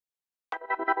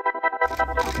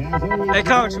Hey,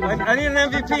 Coach, I need an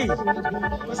MVP.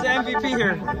 What's the MVP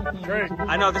here? Great.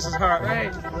 I know this is hard.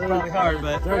 Great. Probably hard,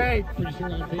 but. Great.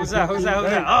 Who's that? Who's that?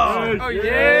 Oh,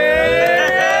 yeah!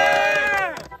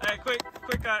 Hey, quick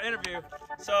interview.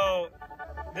 So,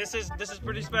 this is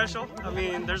pretty special. I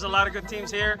mean, there's a lot of good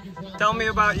teams here. Tell me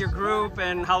about your group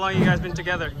and how long you guys been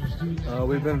together.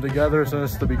 We've been together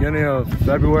since the beginning of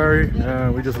February,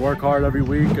 and we just work hard every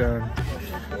week, and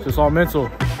it's just all mental.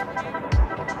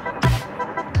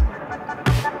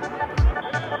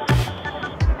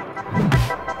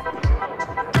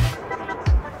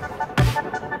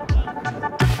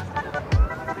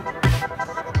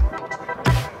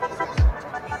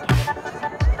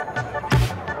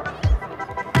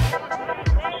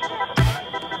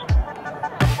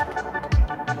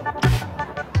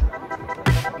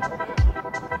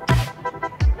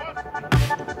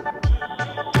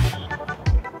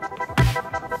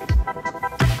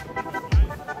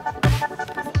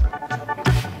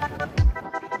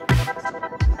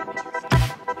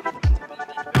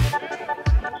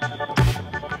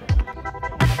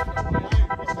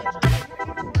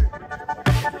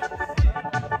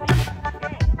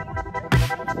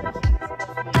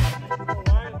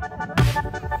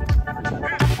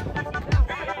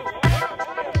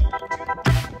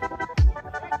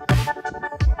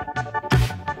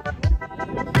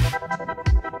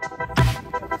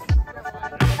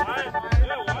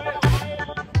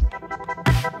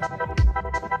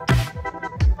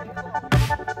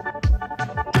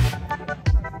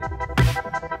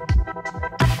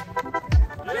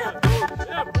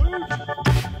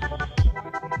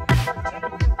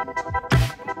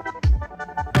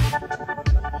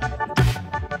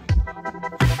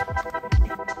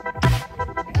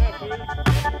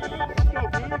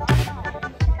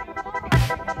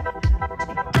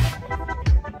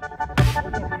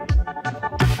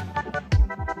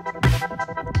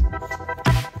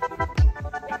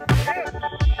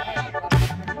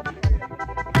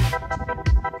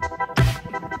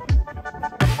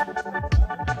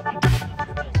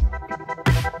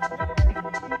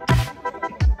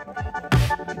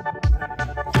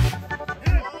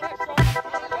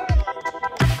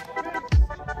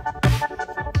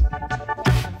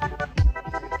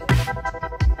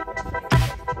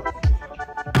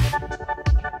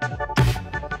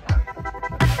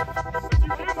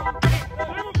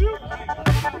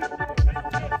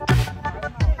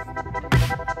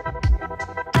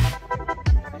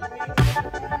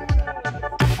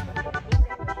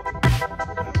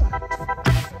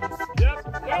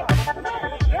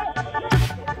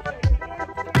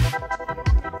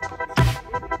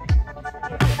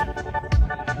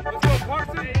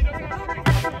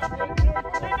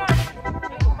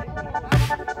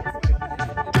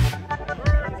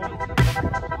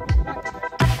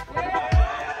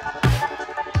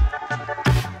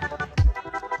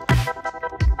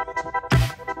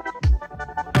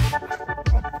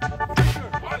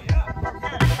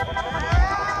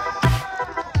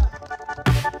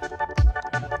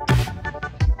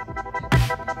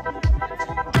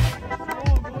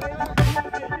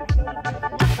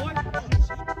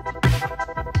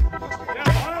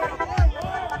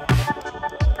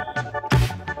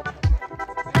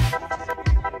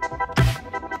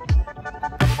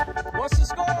 What's the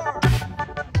score?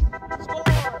 Score!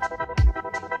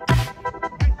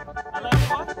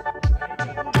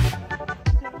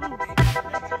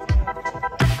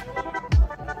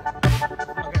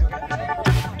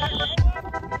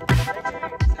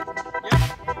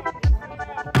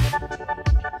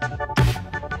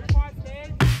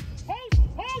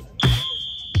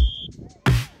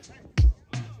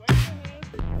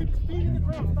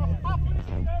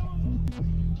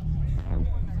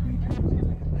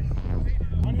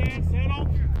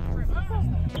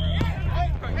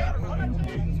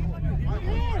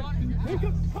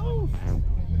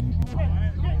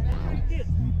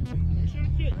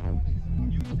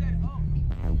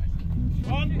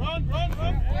 11-1?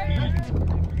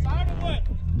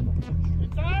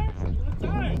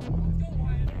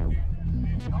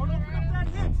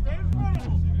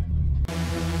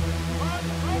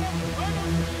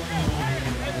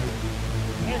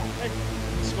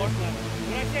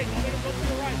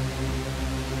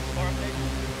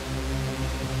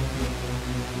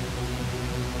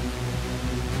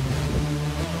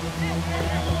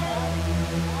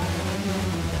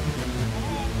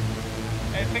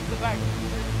 Hey, fix the back.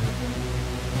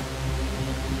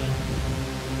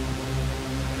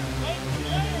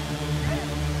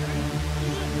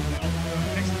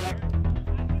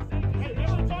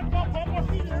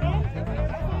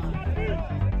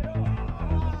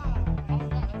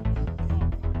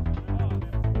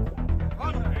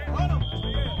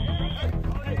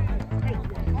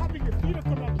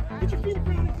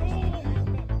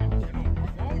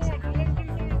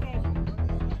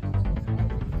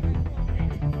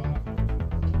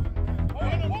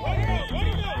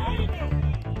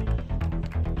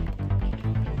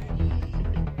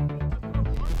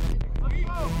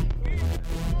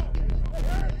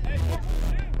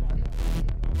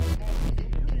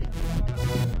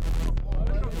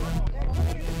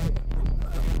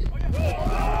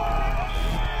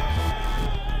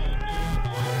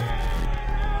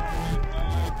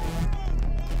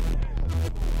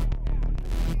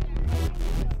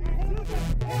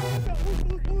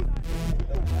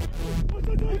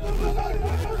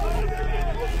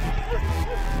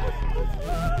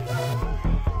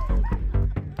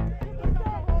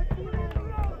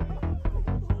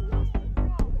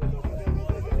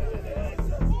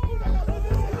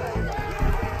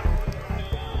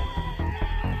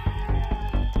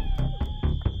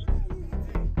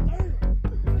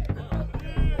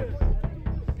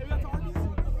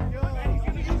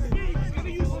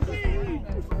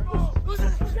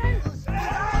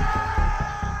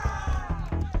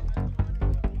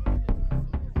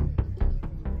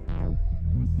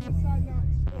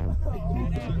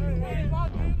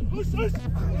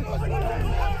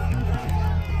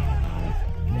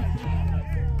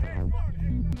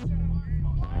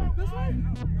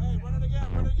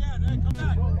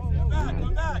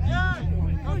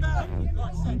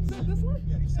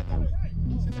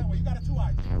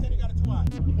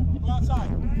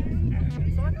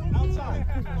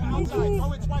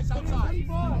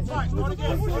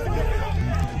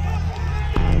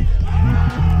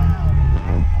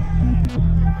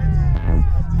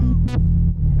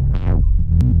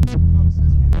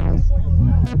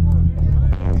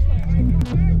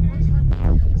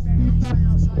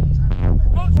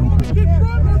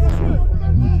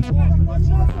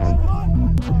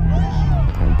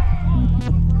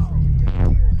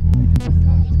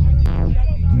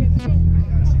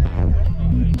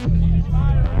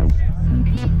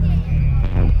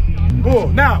 Cool.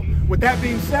 Now, with that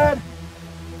being said,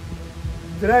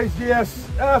 today's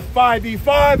GSF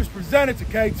 5v5 is presented to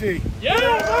KT. Yeah!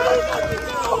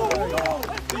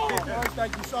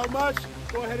 Thank you so much.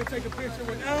 Go ahead and take a picture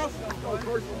with us. All these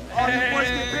boys get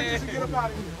pictures and get up out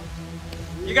of here.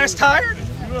 You guys tired?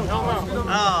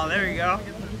 Oh, there you go.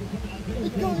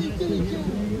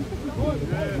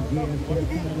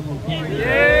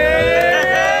 Yeah!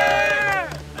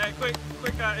 Hey, quick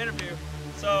interview.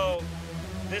 So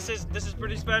this is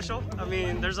pretty special. I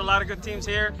mean, there's a lot of good teams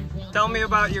here. Tell me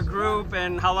about your group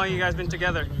and how long you guys been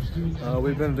together.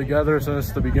 We've been together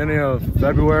since the beginning of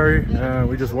February, and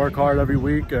we just work hard every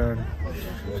week, and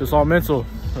it's just all mental.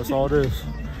 That's all it is.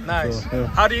 Nice. So, yeah.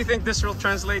 How do you think this will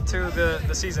translate to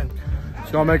the season?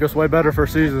 It's gonna make us way better for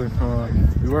season.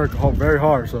 We work very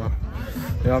hard, so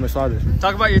yeah, I'm excited.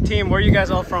 Talk about your team. Where are you guys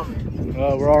all from?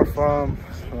 We're all from,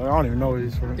 I don't even know where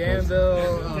he's from.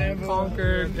 Danville,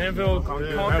 Concord,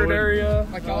 Concord area,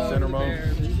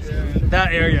 Centermo.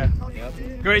 That area. Yep.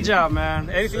 Great job, man.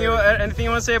 Anything you want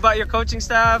to say about your coaching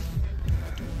staff?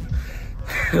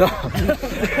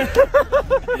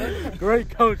 Great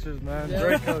coaches, man. Yeah.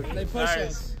 Great coaches. They push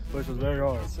us. Push us very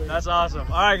hard. That's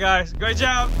awesome. All right, guys. Great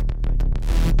job.